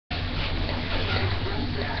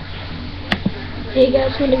Hey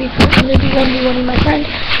guys, I'm gonna be 1v1ing my friend.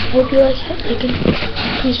 Hope you guys have taken.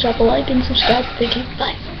 Please drop a like and subscribe. Thank you.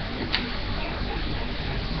 Bye.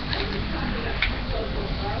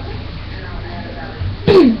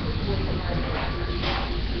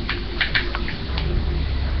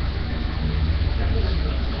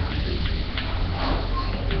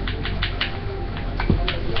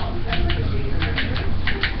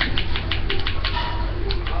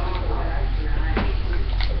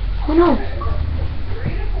 Oh no.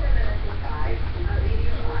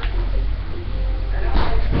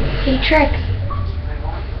 Hey Trick.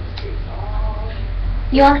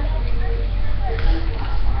 You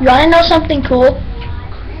wanna know something cool?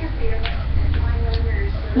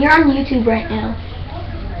 You're on YouTube right now.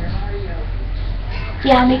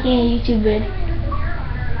 Yeah, I'm making a YouTube vid.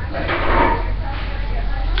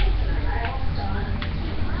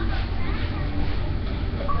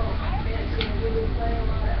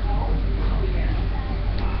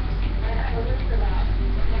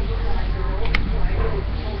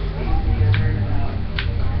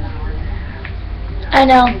 I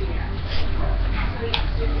know.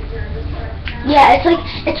 Yeah,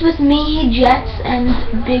 it's with me, Jets,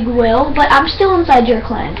 and Big Will, but I'm still inside your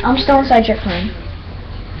clan.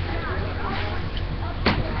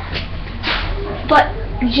 But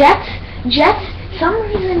Jets, some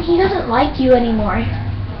reason he doesn't like you anymore.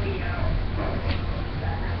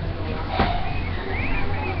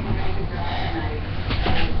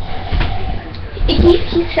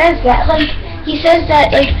 He says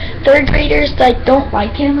that third graders don't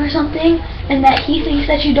like him or something, and that he thinks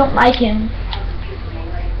that you don't like him.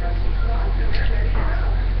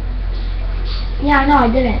 Yeah, no, I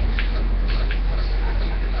didn't.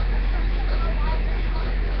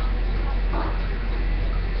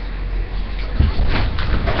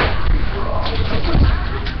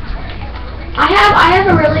 I have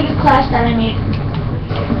a really good class that I made.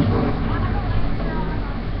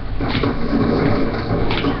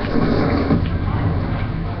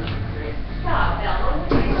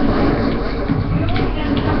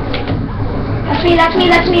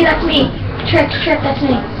 That's me. Trick, that's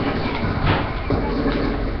me.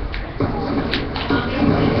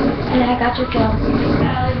 And I got your kill.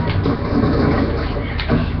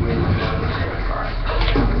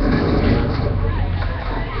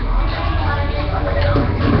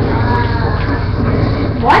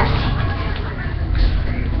 What?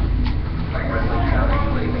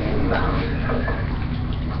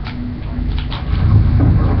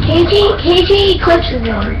 KG eclipses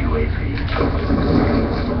him.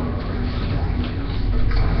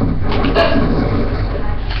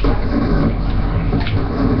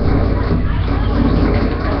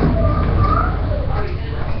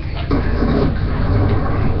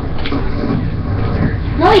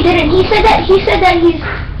 No, he didn't. He said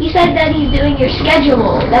that he's doing your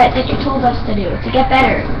schedule that you told us to do to get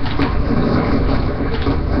better.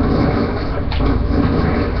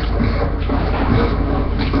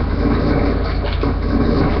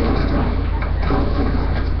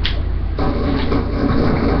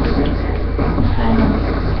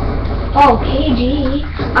 Oh, KG.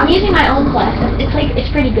 I'm using my own class. It's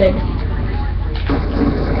pretty good.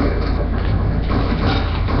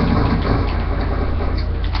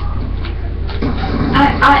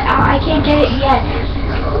 I can't get it yet.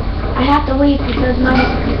 I have to wait because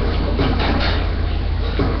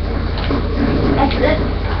that's it.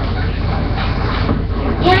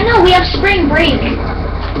 Yeah, I know, we have spring break.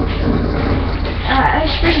 I have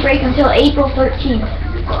spring break until April 13th.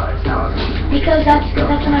 Because that's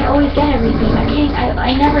when I always get everything.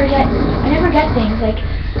 I never get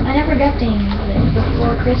things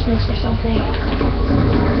before Christmas or something.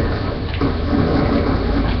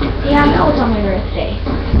 Yeah, I know it's on my birthday.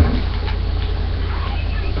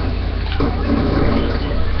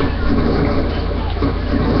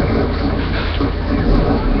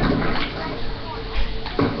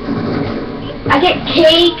 I get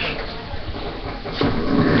cake.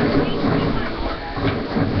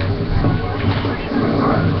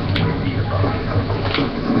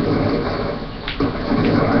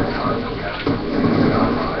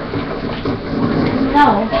 No.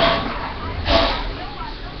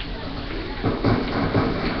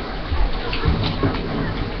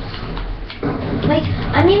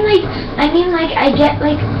 I get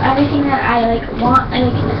everything that I want,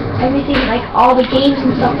 everything all the games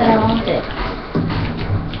and stuff that I wanted.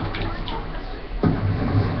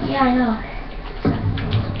 Yeah, I know.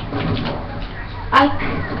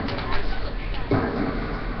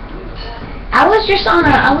 I was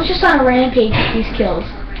just on a rampage with these kills.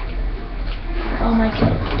 Oh my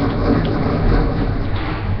kills.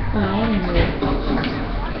 Oh, I didn't know.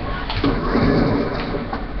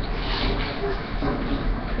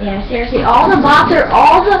 Yeah, seriously, all the bots are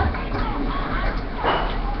all the.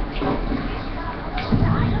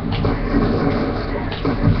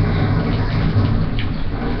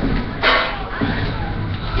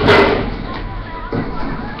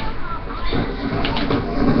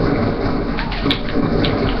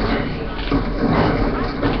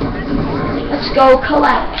 Let's go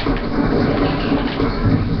collect.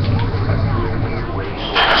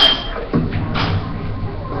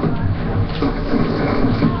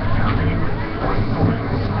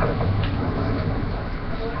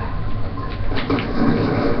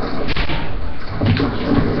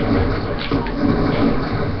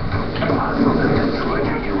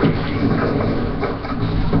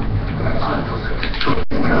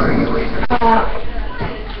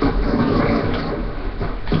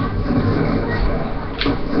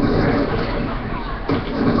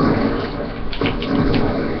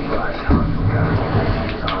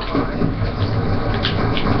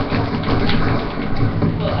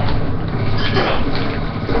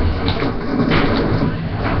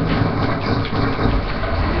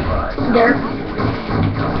 There.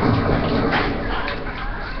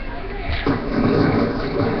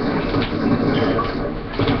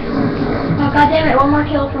 Oh, God damn it, one more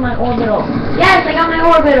kill for my orbital. Yes, I got my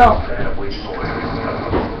orbital.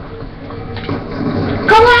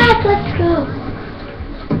 Collect, let's go.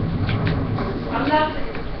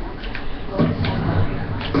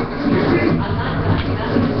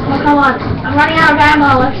 Oh, come on. I'm running out of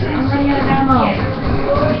ammo. I'm running out of ammo.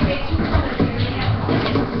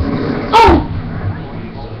 Oh!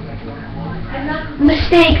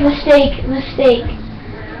 Mistake.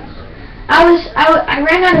 I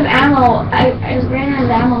ran out of ammo. I ran out of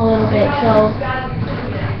ammo a little bit, so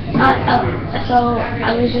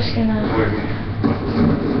I was just gonna.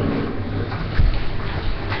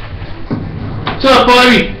 What's up,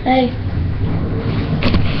 buddy? Hey.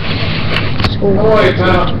 Boy,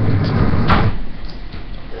 pal.